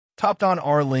Topdon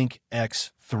RLink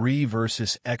X3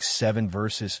 versus X7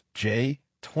 versus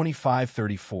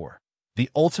J2534. The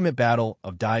ultimate battle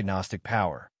of diagnostic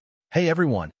power. Hey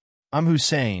everyone, I'm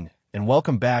Hussein, and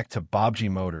welcome back to Baabji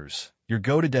Motors, your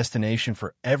go-to destination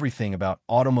for everything about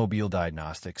automobile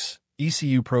diagnostics,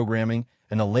 ECU programming,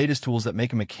 and the latest tools that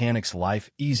make a mechanic's life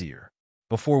easier.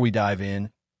 Before we dive in,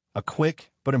 a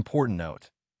quick but important note.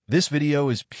 This video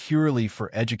is purely for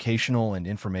educational and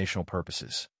informational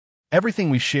purposes. Everything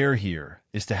we share here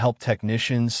is to help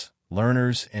technicians,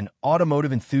 learners, and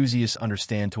automotive enthusiasts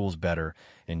understand tools better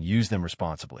and use them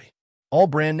responsibly. All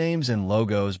brand names and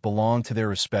logos belong to their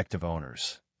respective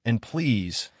owners. And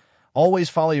please, always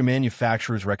follow your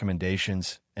manufacturer's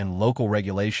recommendations and local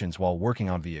regulations while working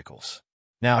on vehicles.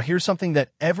 Now, here's something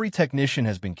that every technician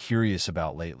has been curious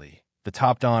about lately, the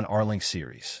Topdon RLink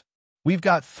series. We've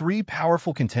got three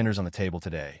powerful contenders on the table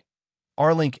today: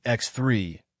 RLink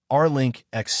X3, RLink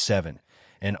X7,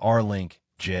 and RLink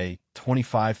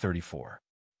J2534.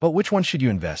 But which one should you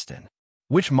invest in?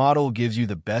 Which model gives you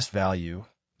the best value,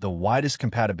 the widest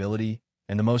compatibility,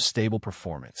 and the most stable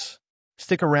performance?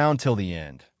 Stick around till the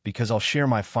end, because I'll share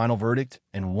my final verdict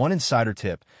and one insider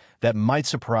tip that might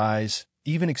surprise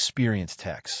even experienced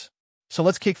techs. So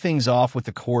let's kick things off with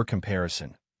the core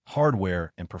comparison: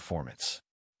 hardware and performance.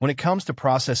 When it comes to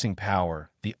processing power,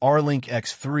 the RLink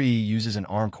X3 uses an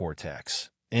ARM Cortex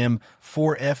M4F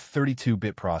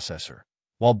 32-bit processor,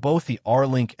 while both the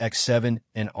RLink X7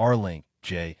 and RLink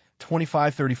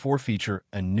J2534 feature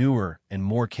a newer and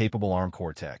more capable ARM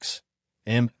Cortex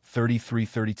M33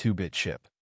 32-bit chip.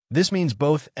 This means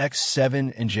both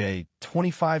X7 and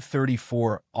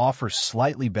J2534 offer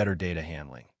slightly better data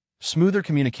handling, smoother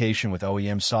communication with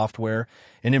OEM software,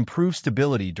 and improved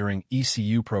stability during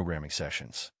ECU programming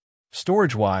sessions.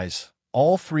 Storage-wise,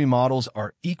 all three models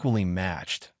are equally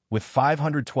matched, with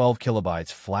 512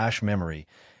 kilobytes flash memory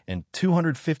and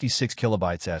 256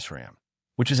 kilobytes SRAM,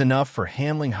 which is enough for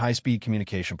handling high-speed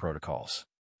communication protocols.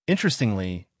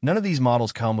 Interestingly, none of these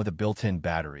models come with a built-in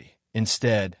battery.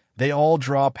 Instead, they all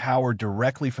draw power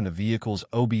directly from the vehicle's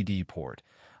OBD port,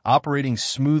 operating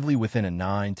smoothly within a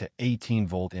 9 to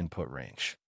 18-volt input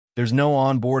range. There's no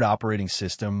onboard operating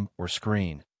system or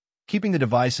screen, keeping the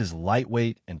devices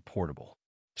lightweight and portable.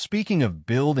 Speaking of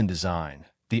build and design,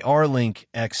 the RLink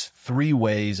X3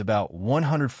 weighs about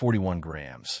 141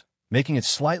 grams, making it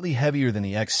slightly heavier than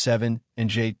the X7 and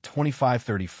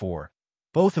J2534,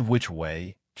 both of which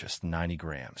weigh just 90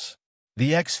 grams.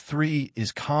 The X3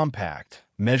 is compact,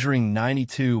 measuring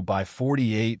 92 by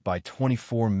 48 by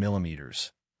 24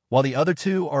 millimeters, while the other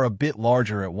two are a bit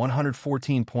larger at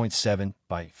 114.7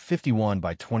 by 51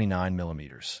 by 29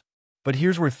 millimeters. But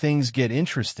here's where things get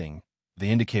interesting: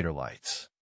 the indicator lights.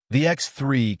 The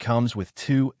X3 comes with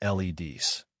two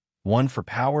LEDs, one for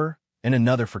power and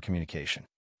another for communication.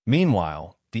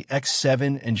 Meanwhile, the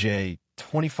X7 and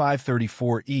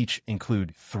J2534 each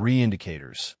include three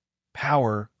indicators: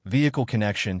 power, vehicle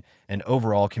connection, and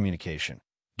overall communication,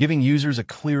 giving users a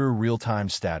clearer real-time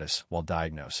status while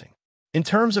diagnosing. In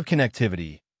terms of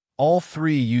connectivity, all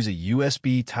three use a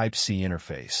USB Type-C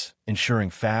interface,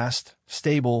 ensuring fast,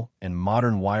 stable, and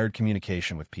modern wired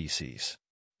communication with PCs.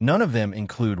 None of them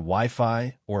include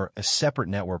Wi-Fi or a separate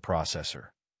network processor.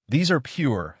 These are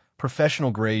pure,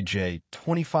 professional-grade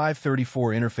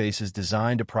J2534 interfaces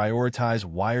designed to prioritize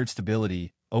wired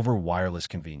stability over wireless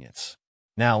convenience.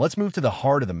 Now, let's move to the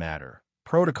heart of the matter: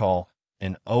 protocol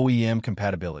and OEM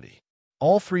compatibility.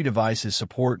 All three devices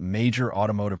support major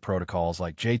automotive protocols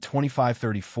like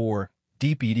J2534,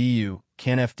 DPDU,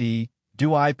 CAN-FD,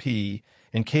 DUI-IP,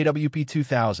 and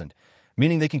KWP2000,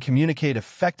 meaning they can communicate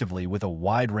effectively with a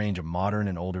wide range of modern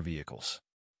and older vehicles.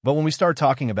 But when we start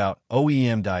talking about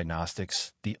OEM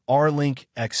diagnostics, the RLink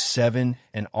X7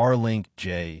 and RLink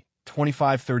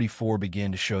J2534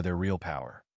 begin to show their real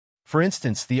power. For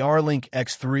instance, the RLink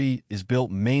X3 is built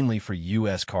mainly for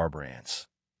U.S. car brands.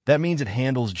 That means it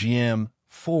handles GM,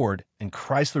 Ford, and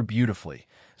Chrysler beautifully,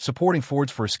 supporting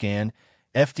Ford's FirstScan,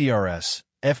 FDRS,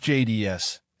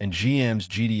 FJDS, and GM's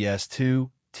GDS2,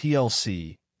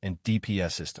 TLC, and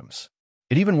DPS systems.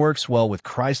 It even works well with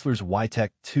Chrysler's YTEC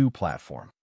 2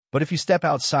 platform. But if you step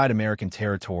outside American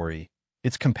territory,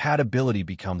 its compatibility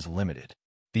becomes limited.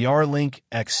 The RLink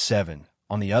X7,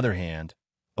 on the other hand,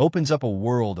 opens up a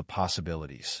world of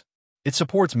possibilities. It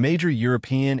supports major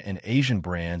European and Asian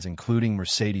brands including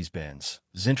Mercedes-Benz,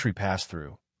 Zintri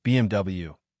Pass-Through,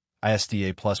 BMW,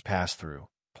 ISDA Plus Pass-Through,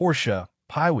 Porsche,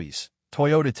 Piwis,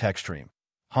 Toyota Techstream,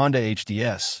 Honda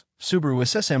HDS, Subaru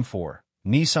SSM4,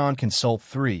 Nissan Consult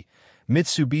 3,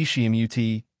 Mitsubishi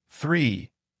MUT-3,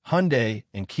 Hyundai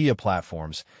and Kia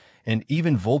platforms, and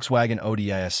even Volkswagen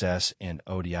ODISS and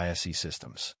ODISE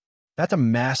systems. That's a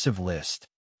massive list.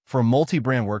 For a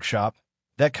multi-brand workshop,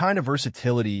 that kind of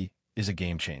versatility is a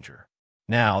game changer.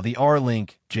 Now, the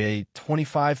RLink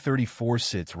J2534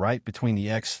 sits right between the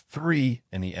X3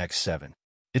 and the X7.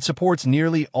 It supports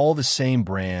nearly all the same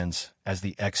brands as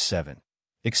the X7,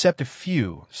 except a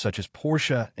few, such as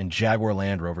Porsche and Jaguar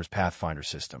Land Rover's Pathfinder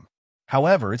system.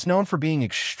 However, it's known for being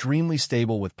extremely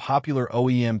stable with popular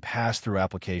OEM pass-through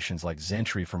applications like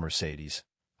Zentry for Mercedes,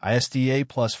 ISDA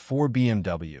Plus for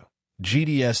BMW,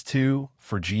 GDS2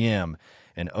 for GM,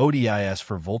 and ODIS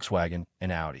for Volkswagen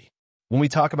and Audi. When we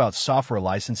talk about software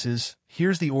licenses,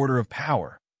 here's the order of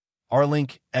power.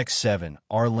 RLink X7,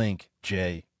 RLink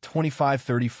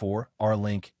J2534,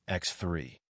 RLink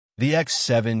X3. The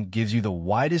X7 gives you the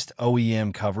widest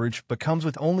OEM coverage but comes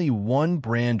with only one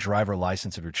brand driver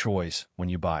license of your choice when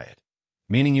you buy it,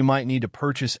 meaning you might need to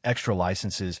purchase extra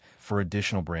licenses for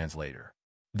additional brands later.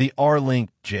 The RLink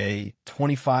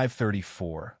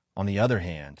J2534, on the other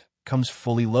hand, comes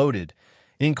fully loaded.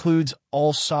 It includes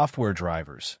all software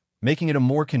drivers, making it a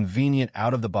more convenient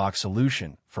out-of-the-box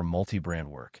solution for multi-brand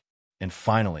work. And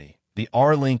finally, the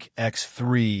RLink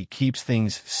X3 keeps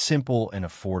things simple and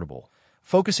affordable,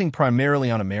 focusing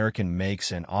primarily on American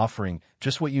makes and offering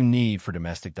just what you need for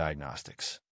domestic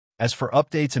diagnostics. As for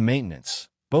updates and maintenance,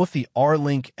 both the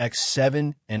RLink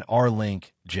X7 and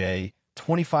RLink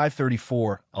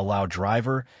J2534 allow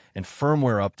driver and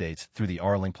firmware updates through the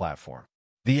RLink platform.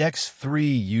 The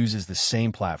X3 uses the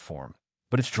same platform,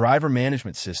 but its driver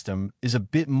management system is a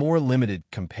bit more limited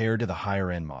compared to the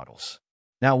higher-end models.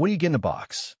 Now, what do you get in the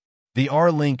box? The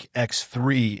RLink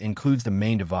X3 includes the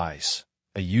main device,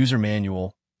 a user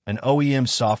manual, an OEM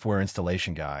software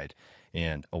installation guide,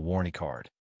 and a warranty card.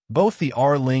 Both the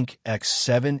RLink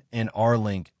X7 and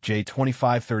RLink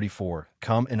J2534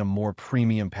 come in a more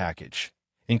premium package,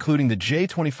 including the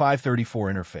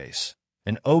J2534 interface,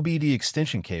 an OBD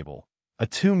extension cable, a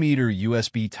 2-meter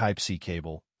USB Type-C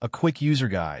cable, a quick user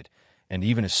guide, and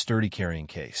even a sturdy carrying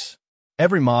case.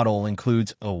 Every model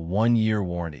includes a 1-year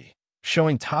warranty,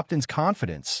 showing Topdon's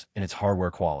confidence in its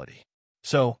hardware quality.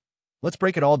 So, let's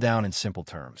break it all down in simple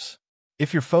terms.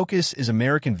 If your focus is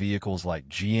American vehicles like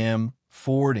GM,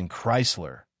 Ford, and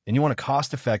Chrysler, and you want a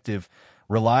cost-effective,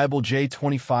 reliable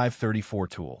J2534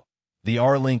 tool, the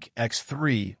RLink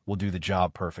X3 will do the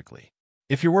job perfectly.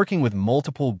 If you're working with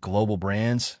multiple global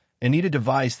brands and need a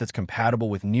device that's compatible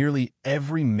with nearly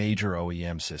every major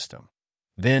OEM system,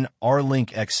 then RLink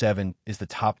X7 is the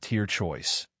top-tier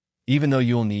choice, even though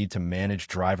you'll need to manage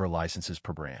driver licenses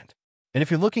per brand. And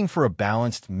if you're looking for a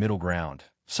balanced middle ground,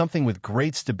 something with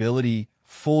great stability,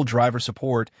 full driver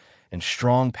support, and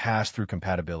strong pass-through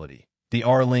compatibility, the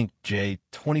RLink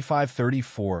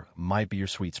J2534 might be your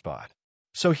sweet spot.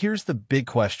 So here's the big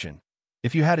question.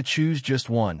 If you had to choose just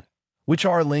one, which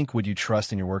RLink would you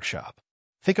trust in your workshop?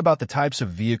 Think about the types of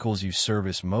vehicles you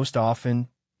service most often,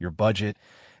 your budget,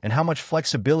 and how much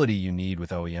flexibility you need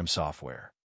with OEM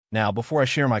software. Now, before I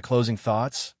share my closing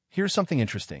thoughts, here's something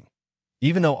interesting.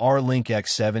 Even though RLink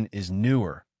X7 is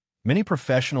newer, many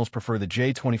professionals prefer the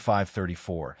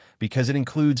J2534 because it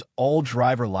includes all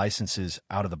driver licenses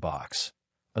out of the box,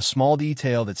 a small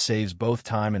detail that saves both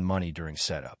time and money during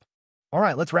setup. All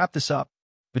right, let's wrap this up.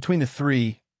 Between the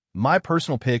three, my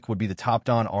personal pick would be the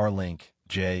Topdon RLink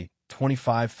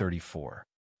J2534.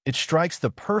 It strikes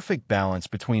the perfect balance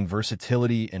between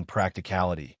versatility and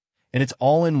practicality, and its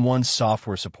all-in-one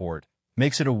software support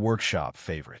makes it a workshop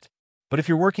favorite. But if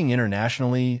you're working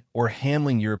internationally or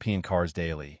handling European cars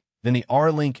daily, then the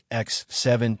RLink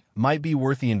X7 might be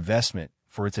worth the investment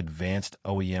for its advanced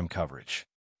OEM coverage.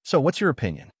 So what's your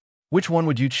opinion? Which one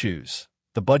would you choose?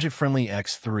 The budget-friendly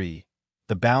X3,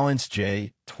 the balanced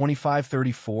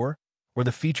J2534, or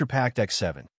the feature-packed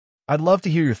X7? I'd love to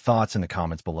hear your thoughts in the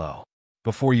comments below.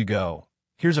 Before you go,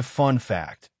 here's a fun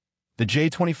fact. The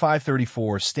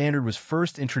J2534 standard was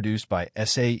first introduced by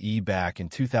SAE back in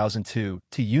 2002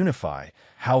 to unify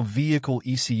how vehicle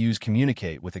ECUs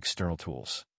communicate with external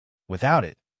tools. Without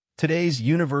it, today's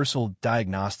universal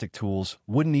diagnostic tools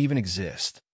wouldn't even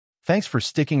exist. Thanks for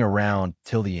sticking around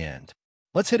till the end.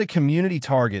 Let's hit a community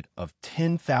target of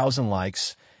 10,000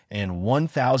 likes and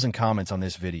 1,000 comments on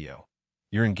this video.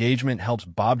 Your engagement helps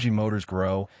Baabji Motors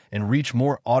grow and reach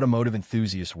more automotive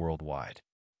enthusiasts worldwide.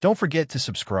 Don't forget to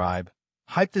subscribe,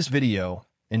 hype this video,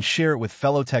 and share it with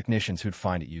fellow technicians who'd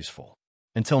find it useful.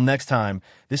 Until next time,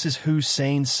 this is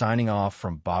Hussein signing off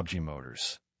from Baabji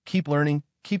Motors. Keep learning,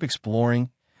 keep exploring,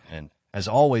 and, as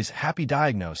always, happy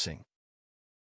diagnosing.